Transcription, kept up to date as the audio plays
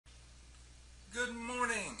Good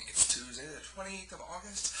morning. It's Tuesday the 28th of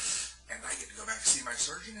August, and I get to go back to see my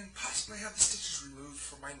surgeon and possibly have the stitches removed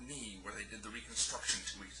from my knee where they did the reconstruction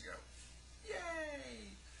 2 weeks ago.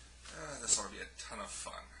 Yay! This ought to be a ton of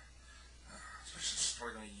fun. She's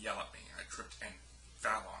probably going to yell at me. I tripped and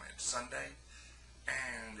fell on it Sunday,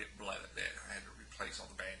 and it bled a bit. I had to replace all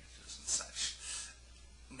the bandages and such.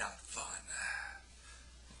 Not fun.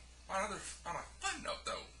 On a fun note,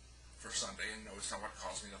 though, for Sunday, and no, it's not what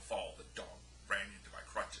caused me to fall. The dog ran into my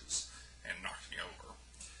crutches and knocked me over.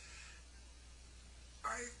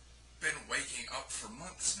 I've been waking up for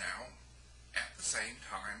months now at the same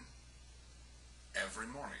time every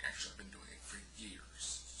morning. Actually, I've been doing it for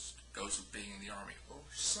years. It goes with being in the Army. Or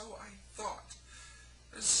so I thought.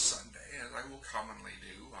 This Sunday, as I will commonly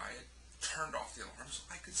do, I had turned off the alarm so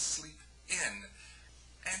I could sleep in.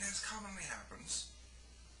 And as commonly happens,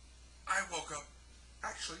 I woke up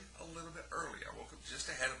actually a little bit early. I woke up just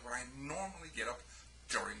ahead of when I normally get up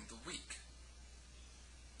during the week.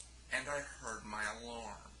 And I heard my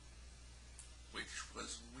alarm, which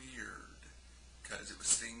was weird, because it was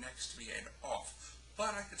sitting next to me and off,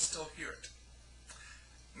 but I could still hear it.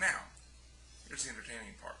 Now, here's the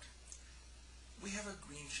entertaining part. We have a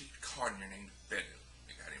green-cheeked conure named birdie.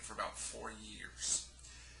 We got him for about 4 years.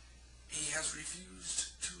 He has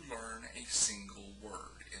refused to learn a single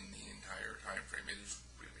word in the entire time frame. It is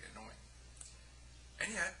really annoying.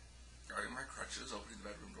 And yet, guarding my crutches, opening the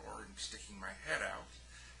bedroom door, and sticking my head out,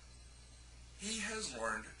 he has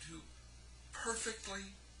learned to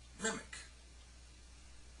perfectly mimic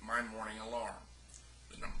my morning alarm.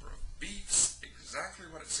 The number of beats, exactly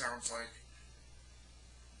what it sounds like,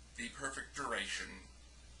 the perfect duration,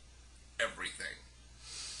 everything.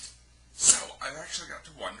 So, I've actually got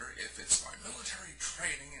to wonder if it's my military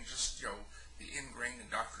training and just, the ingrained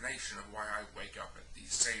indoctrination of why I wake up at the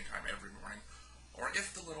same time every morning, or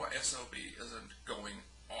if the little SOB isn't going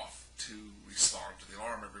off to respond to the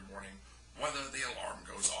alarm every morning, whether the alarm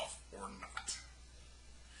goes off or not.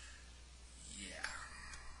 Yeah.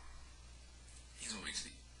 He's moving to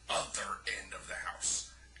the other end of the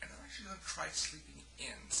house, and I'm actually going to try sleeping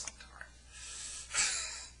in sometime.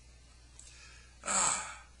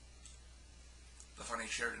 The funny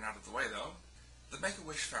Sheridan out of the way, though, the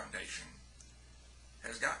Make-A-Wish Foundation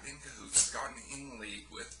has gotten in cahoots, gotten in league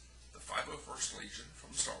with the 501st Legion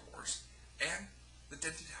from Star Wars and the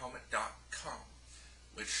dentedhelmet.com,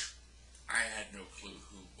 which I had no clue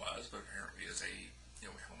who was, but apparently is a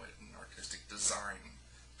helmet and artistic design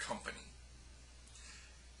company.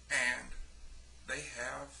 And they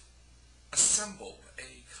have assembled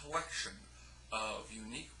a collection of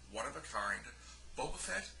unique, one-of-a-kind Boba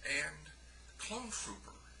Fett and Clone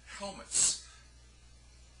Trooper helmets,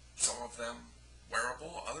 some of them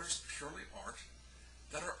wearable, others purely art,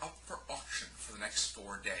 that are up for auction for the next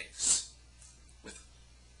 4 days, with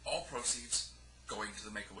all proceeds going to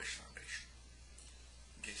the Make-A-Wish Foundation.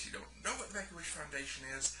 In case you don't know what the Make-A-Wish Foundation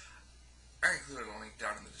is, I included a link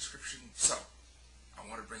down in the description, so I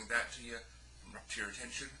want to bring that to you, bring to your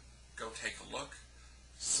attention. Go take a look.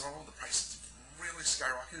 Some of the prices have really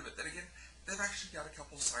skyrocketed, but then again, they've actually got a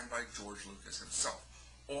couple signed by George Lucas himself.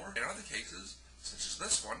 Or, in other cases, such as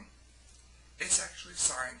this one, it's actually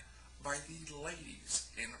signed by the ladies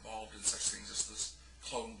involved in such things as this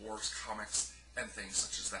Clone Wars comics and things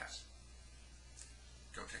such as that.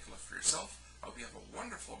 Go take a look for yourself. I hope you have a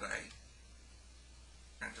wonderful day.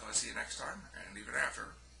 Until I see you next time, and even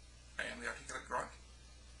after, I am the Articulate Grunt.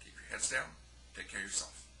 Keep your heads down. Take care of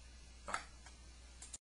yourself.